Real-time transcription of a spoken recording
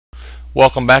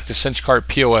Welcome back to CinchCart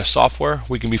POS software.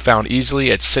 We can be found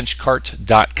easily at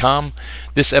cinchcart.com.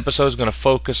 This episode is going to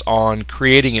focus on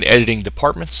creating and editing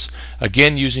departments.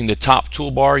 Again, using the top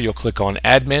toolbar, you'll click on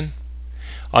Admin.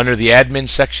 Under the Admin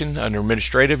section, under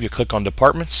Administrative, you click on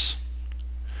Departments.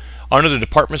 Under the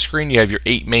department screen, you have your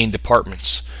 8 main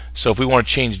departments. So if we want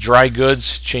to change dry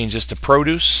goods, change this to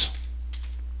produce.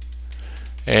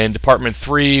 And department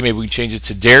 3, maybe we can change it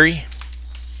to dairy.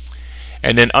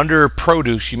 And then under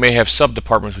produce, you may have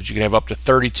sub-departments, which you can have up to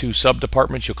 32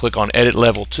 sub-departments. You'll click on Edit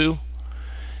Level 2.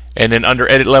 And then under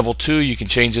Edit Level 2, you can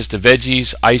change this to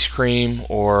veggies, ice cream,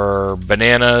 or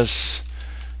bananas,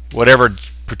 whatever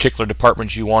particular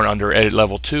departments you want under Edit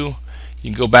Level 2.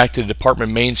 You can go back to the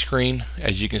department main screen.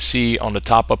 As you can see on the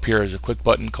top up here is a quick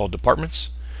button called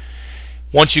Departments.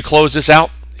 Once you close this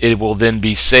out, it will then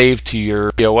be saved to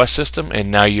your POS system, and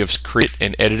now you have created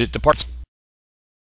and edited departments.